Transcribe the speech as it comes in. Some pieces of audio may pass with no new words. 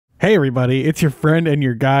Hey everybody, it's your friend and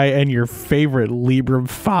your guy and your favorite LBRY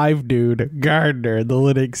 5 dude, Gardiner, the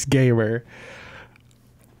Linux gamer.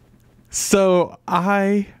 So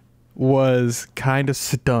I was kind of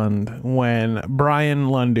stunned when Brian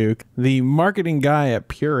Lunduke, the marketing guy at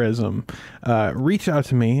Purism, reached out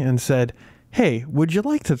to me and said, hey, would you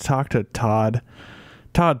like to talk to Todd?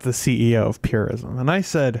 Todd's the CEO of Purism. And I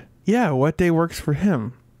said, yeah, what day works for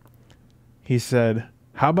him? He said,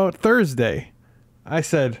 how about Thursday? I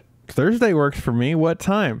said, Thursday works for me. What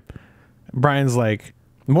time? Brian's like,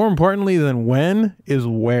 more importantly than when is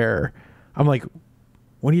where. I'm like,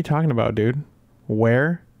 what are you talking about, dude?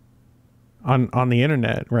 Where? On the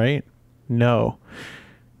internet, right? No.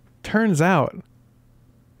 Turns out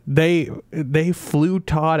they flew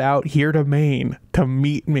Todd out here to Maine to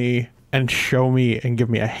meet me and show me and give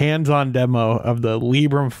me a hands-on demo of the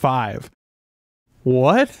LBRY 5.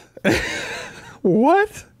 What?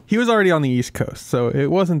 What? He was already on the East Coast, so it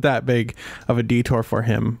wasn't that big of a detour for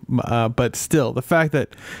him. But still, the fact that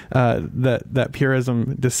that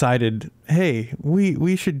Purism decided, hey,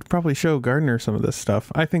 we should probably show Gardiner some of this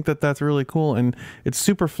stuff. I think that that's really cool, and it's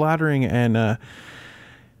super flattering. And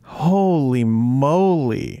holy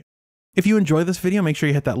moly! If you enjoy this video, make sure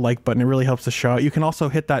you hit that like button. It really helps the show out. You can also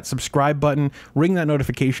hit that subscribe button, ring that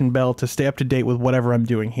notification bell to stay up to date with whatever I'm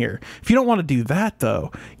doing here. If you don't want to do that,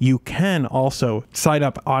 though, you can also sign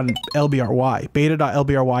up on LBRY,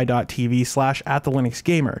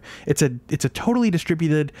 beta.lbry.tv/@thelinuxgamer. It's a totally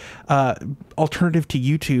distributed alternative to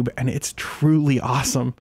YouTube, and it's truly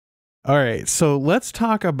awesome. All right, so let's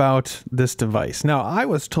talk about this device. Now, I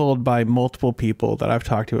was told by multiple people that I've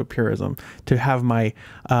talked to at Purism to have my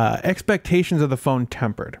expectations of the phone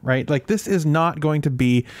tempered, right? Like, this is not going to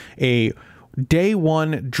be a day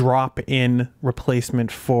one drop-in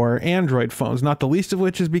replacement for Android phones, not the least of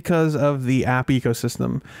which is because of the app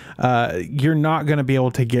ecosystem. You're not going to be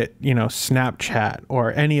able to get, you know, Snapchat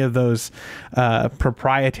or any of those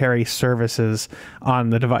proprietary services on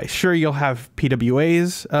the device. Sure, you'll have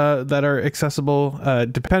PWAs that are accessible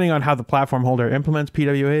depending on how the platform holder implements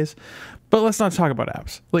PWAs, but let's not talk about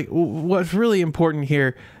apps. Like, what's really important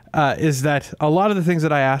here is that a lot of the things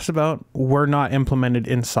that I asked about were not implemented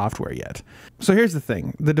in software yet. So here's the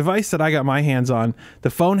thing. The device that I got my hands on, the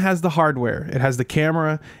phone has the hardware. It has the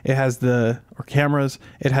camera, it has cameras,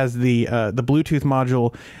 it has the Bluetooth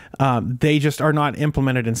module. They just are not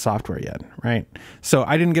implemented in software yet, right? So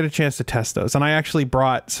I didn't get a chance to test those. And I actually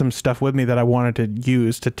brought some stuff with me that I wanted to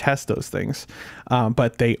use to test those things,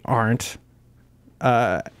 but they aren't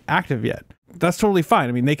active yet. That's totally fine.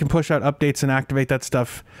 I mean, they can push out updates and activate that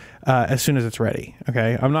stuff as soon as it's ready.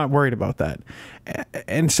 Okay, I'm not worried about that.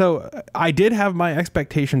 And so I did have my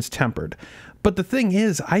expectations tempered. But the thing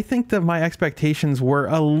is, I think that my expectations were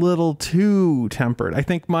a little too tempered. I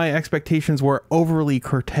think my expectations were overly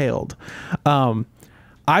curtailed.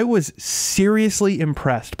 I was seriously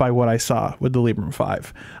impressed by what I saw with the LBRY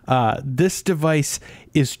 5. This device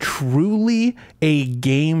is truly a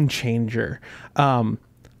game changer.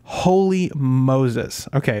 Holy Moses.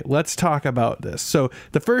 Okay, let's talk about this. So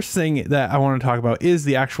the first thing that I want to talk about is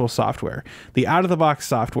the actual software, the out-of-the-box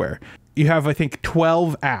software. You have, I think,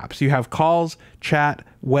 12 apps. You have calls, chat,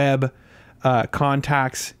 web,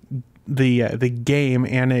 contacts, the game,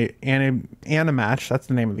 Animatch, that's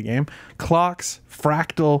the name of the game, clocks,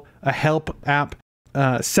 Fractal, a help app,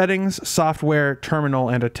 settings, software, terminal,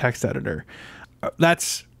 and a text editor.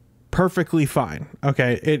 That's perfectly fine.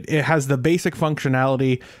 Okay, it has the basic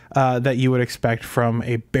functionality that you would expect from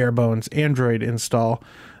a bare bones Android install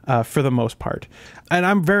for the most part. And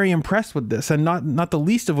I'm very impressed with this, and not the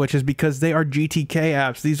least of which is because they are GTK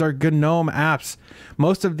apps. These are GNOME apps.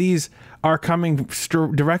 Most of these are coming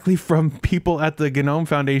directly from people at the GNOME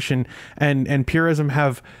Foundation, and Purism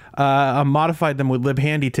have modified them with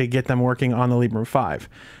libhandy to get them working on the LBRY 5.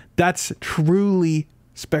 That's truly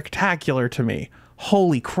spectacular to me.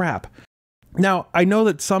 Holy crap. Now, I know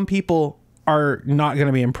that some people are not going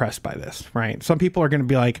to be impressed by this, right? Some people are going to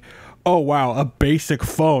be like, oh, wow, a basic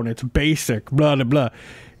phone. It's basic, blah, blah, blah.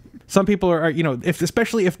 Some people are, you know,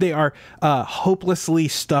 especially if they are hopelessly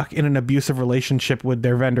stuck in an abusive relationship with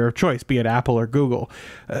their vendor of choice, be it Apple or Google.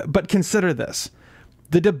 But consider this.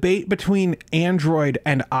 The debate between Android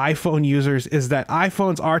and iPhone users is that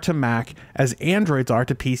iPhones are to Mac as Androids are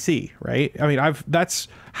to PC, right? I mean, that's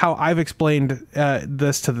how I've explained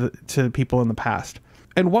this to people in the past.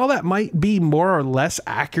 And while that might be more or less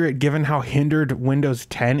accurate given how hindered Windows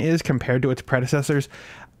 10 is compared to its predecessors,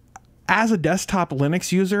 as a desktop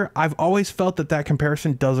Linux user, I've always felt that that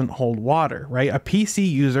comparison doesn't hold water, right? A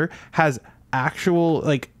PC user has actual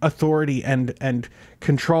like authority and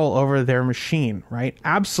control over their machine, right?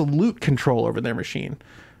 Absolute control over their machine.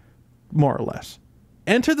 more or less.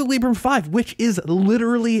 Enter the Librem 5, which is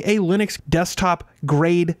literally a Linux desktop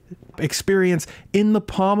grade experience in the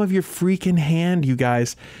palm of your freaking hand, you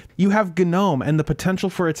guys. You have GNOME and the potential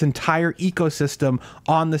for its entire ecosystem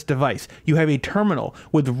on this device. You have a terminal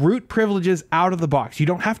with root privileges out of the box. You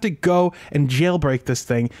don't have to go and jailbreak this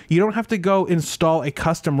thing. You don't have to go install a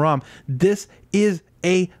custom ROM. This is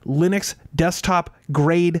a Linux desktop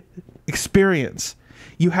grade experience.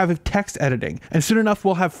 You have text editing, and soon enough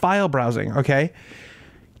we'll have file browsing, okay?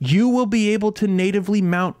 You will be able to natively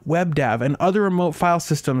mount WebDAV and other remote file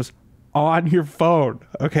systems on your phone,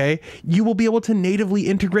 okay? You will be able to natively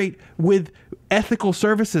integrate with ethical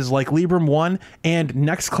services like Librem 1 and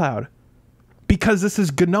Nextcloud, because this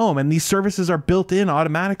is GNOME and these services are built in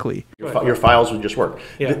automatically. Your files would just work.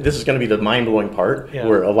 Yeah. This is going to be the mind-blowing part,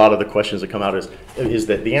 where a lot of the questions that come out is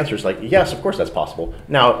that the answer is like, yes, of course that's possible.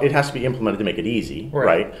 Now it has to be implemented to make it easy,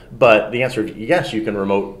 right? But the answer is yes, you can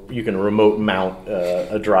remote mount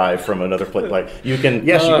a drive from another place. Like you can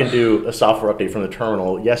do a software update from the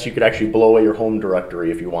terminal. Yes, you could actually blow away your home directory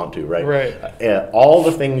if you want to, right? Right. All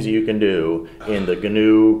the things you can do in the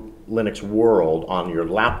GNU Linux world on your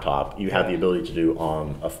laptop, you have the ability to do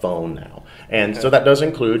on a phone now. And so that does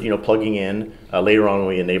include, plugging in, later on when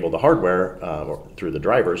we enable the hardware or through the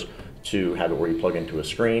drivers, to have it where you plug into a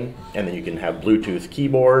screen, and then you can have Bluetooth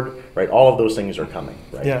keyboard, right? All of those things are coming,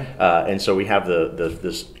 right? Yeah. And so we have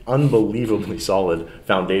this unbelievably solid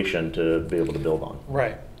foundation to be able to build on.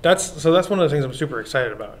 Right. That's one of the things I'm super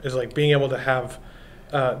excited about, is like being able to have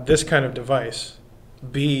this kind of device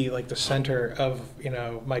be like the center of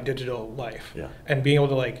my digital life, and being able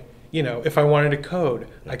to like if I wanted to code,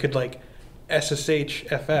 I could like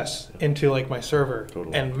SSH FS into like my server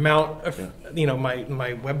and mount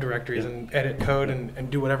my web directories and edit code and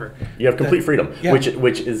do whatever. You have complete freedom,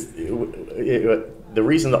 which is the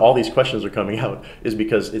reason that all these questions are coming out is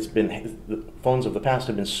because the phones of the past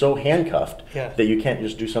have been so handcuffed that you can't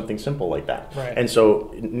just do something simple like that. Right. And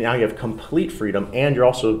so now you have complete freedom, and you're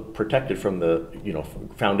also protected from the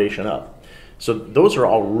foundation up. So those are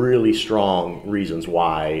all really strong reasons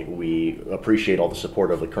why we appreciate all the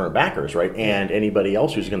support of the current backers, right? And anybody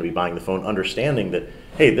else who's going to be buying the phone, understanding that,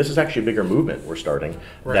 hey, this is actually a bigger movement we're starting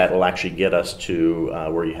that will actually get us to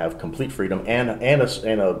where you have complete freedom and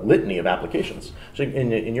a litany of applications. So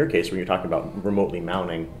in your case, when you're talking about remotely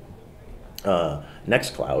mounting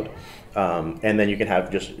Nextcloud, and then you can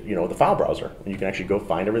have just the file browser, and you can actually go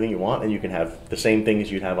find everything you want, and you can have the same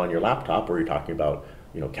things you'd have on your laptop, where you're talking about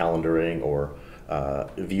calendaring or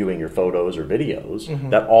viewing your photos or videos.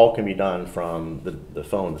 That all can be done from the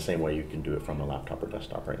phone the same way you can do it from a laptop or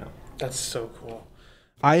desktop right now. That's so cool.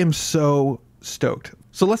 I am so stoked.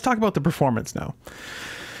 So let's talk about the performance now.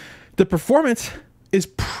 The performance is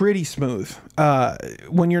pretty smooth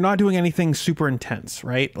when you're not doing anything super intense,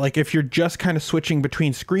 right? Like if you're just kind of switching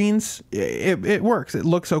between screens, it works. It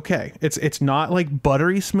looks okay. It's not like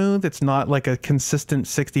buttery smooth. It's not like a consistent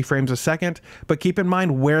 60 frames a second, but keep in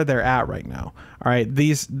mind where they're at right now. All right,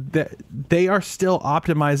 they are still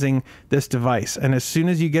optimizing this device, and as soon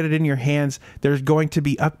as you get it in your hands, there's going to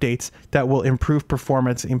be updates that will improve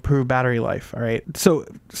performance, improve battery life. All right, so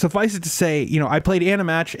suffice it to say, I played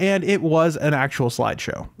Animatch, and it was an actual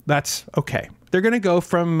slideshow. That's okay. They're going to go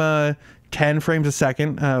from 10 frames a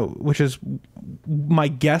second, which is my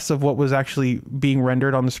guess of what was actually being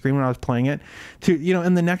rendered on the screen when I was playing it, to,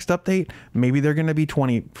 in the next update, maybe they're going to be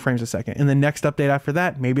 20 frames a second. In the next update after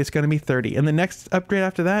that, maybe it's going to be 30. In the next upgrade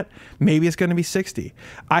after that, maybe it's going to be 60.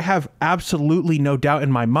 I have absolutely no doubt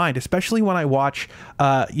in my mind, especially when I watch,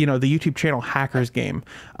 the YouTube channel Hackers Game.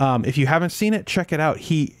 If you haven't seen it, check it out.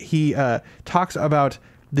 He talks about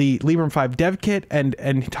the Librem 5 dev kit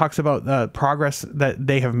and he talks about the progress that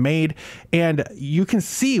they have made, and you can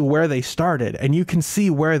see where they started and you can see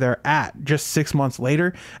where they're at just 6 months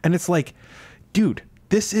later, and it's like, dude,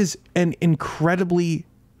 this is an incredibly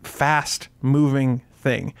fast moving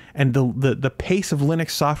thing, and the pace of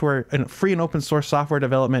Linux software and free and open source software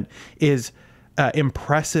development is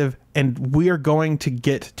impressive, and we are going to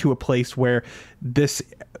get to a place where this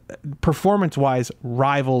performance wise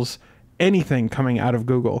rivals anything coming out of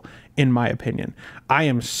Google, in my opinion. I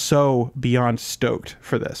am so beyond stoked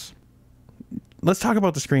for this. Let's talk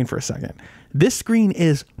about the screen for a second. This screen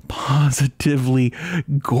is positively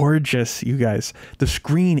gorgeous, you guys. The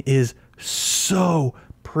screen is so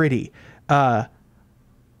pretty. Oh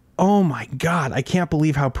my God, I can't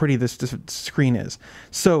believe how pretty this screen is.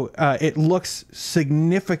 So it looks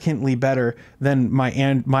significantly better than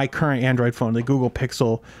my current Android phone, the Google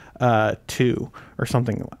Pixel 2 or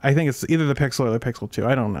something. I think it's either the Pixel or the Pixel 2.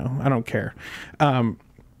 I don't know. I don't care. The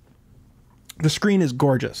screen is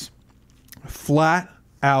gorgeous. Flat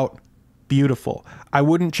out beautiful. I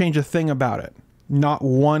wouldn't change a thing about it. Not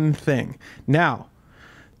one thing. Now,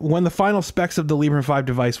 when the final specs of the Librem 5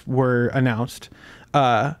 device were announced,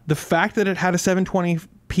 the fact that it had a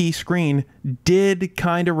 720p screen did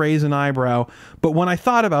kind of raise an eyebrow, but when I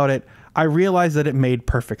thought about it, I realized that it made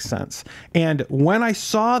perfect sense. And when I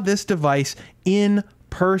saw this device in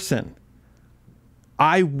person,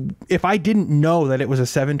 if I didn't know that it was a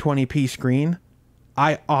 720p screen,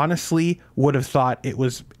 I honestly would have thought it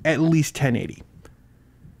was at least 1080.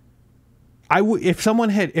 If someone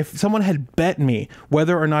had bet me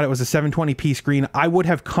whether or not it was a 720p screen, I would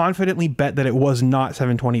have confidently bet that it was not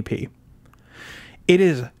 720p. It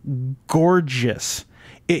is gorgeous.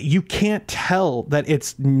 You can't tell that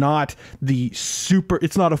it's not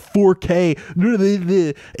it's not a 4K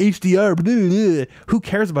HDR. Who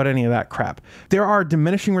cares about any of that crap? There are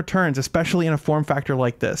diminishing returns, especially in a form factor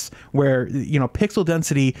like this, where, you know, pixel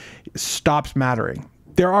density stops mattering.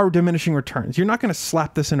 There are diminishing returns. You're not going to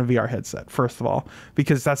slap this in a VR headset, first of all,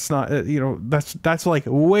 because that's not, you know, that's like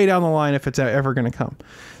way down the line if it's ever going to come.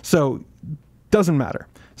 So doesn't matter.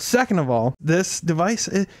 Second of all, this device,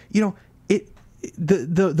 you know,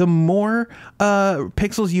 the more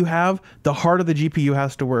pixels you have, the harder the GPU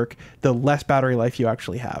has to work, the less battery life you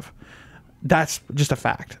actually have. That's just a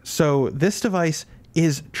fact. So this device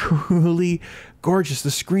is truly gorgeous.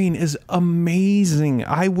 The screen is amazing.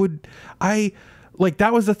 Like,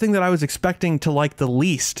 that was the thing that I was expecting to like the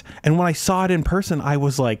least. And when I saw it in person, I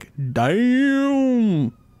was like,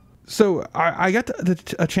 damn. So I got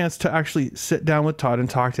a chance to actually sit down with Todd and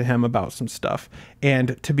talk to him about some stuff.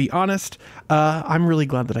 And to be honest, I'm really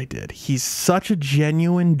glad that I did. He's such a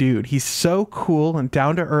genuine dude. He's so cool and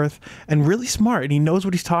down to earth and really smart, and he knows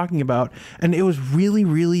what he's talking about. And it was really,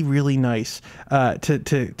 really, really nice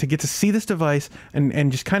to get to see this device and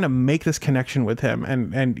just kind of make this connection with him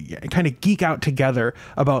and kind of geek out together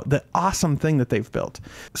about the awesome thing that they've built.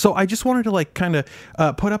 So I just wanted to like kind of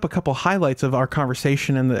put up a couple highlights of our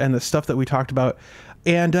conversation and the stuff that we talked about.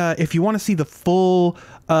 And if you want to see the full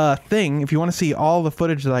thing, if you want to see all the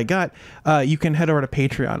footage that I got, you can head over to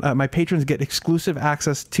Patreon. My patrons get exclusive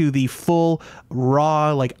access to the full,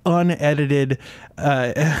 raw, like unedited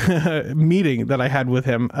meeting that I had with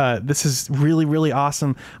him. This is really, really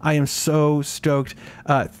awesome. I am so stoked.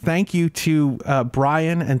 Thank you to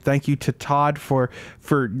Bryant, and thank you to Todd for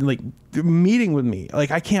like meeting with me.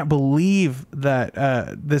 Like, I can't believe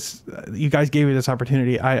that you guys gave me this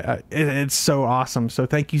opportunity. It's so awesome. So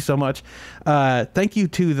thank you so much. Thank you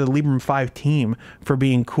to the Librem 5 team for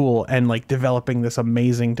being cool and like developing this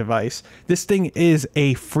amazing device. This thing is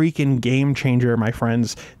a freaking game changer, my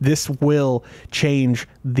friends. This will change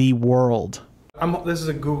the world. This is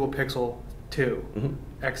a Google Pixel 2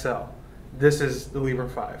 XL. This is the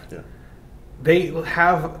Librem 5. Yeah. They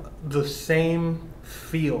have the same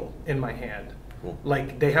feel in my hand. Cool.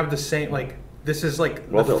 Like, they have the same, like, this is like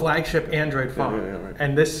the flagship Android phone. Yeah, right.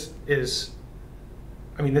 And this is,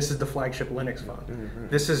 I mean, this is the flagship Linux phone.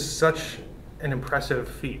 This is such an impressive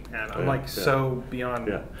feat, and I'm like so beyond.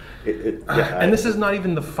 And this is not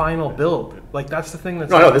even the final build. Like, that's the thing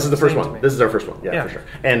that's no, this is the first one. This is our first one. Yeah, for sure.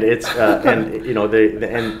 And it's and you know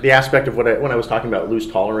the aspect of when I was talking about loose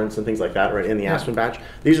tolerance and things like that, right, in the Aspen batch,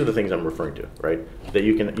 these are the things I'm referring to, right? That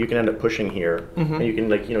you can end up pushing here, and you can,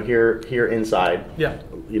 like, you know, here inside. Yeah.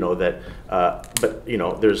 You know that, but you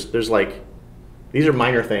know there's like, these are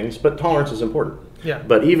minor things, but tolerance is important. Yeah.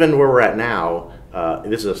 But even where we're at now,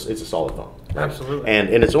 it's a solid phone. Right? Absolutely. And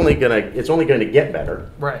it's only gonna get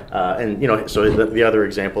better. Right. And you know, so the other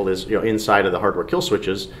example is, you know, inside of the hardware kill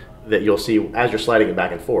switches that you'll see as you're sliding it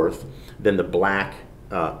back and forth, then the black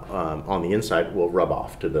on the inside will rub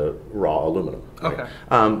off to the raw aluminum. Right? Okay.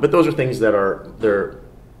 But those are things that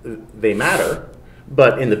they matter.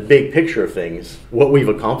 But in the big picture of things, what we've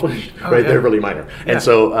accomplished, right, they're really minor. Yeah. And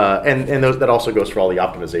so, that also goes for all the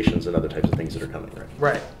optimizations and other types of things that are coming, right?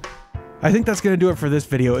 Right. I think that's going to do it for this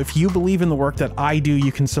video. If you believe in the work that I do,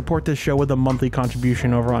 you can support this show with a monthly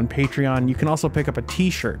contribution over on Patreon. You can also pick up a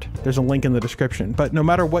t-shirt. There's a link in the description. But no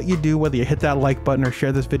matter what you do, whether you hit that like button or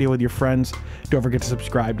share this video with your friends, don't forget to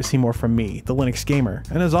subscribe to see more from me, the Linux Gamer.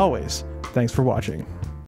 And as always, thanks for watching.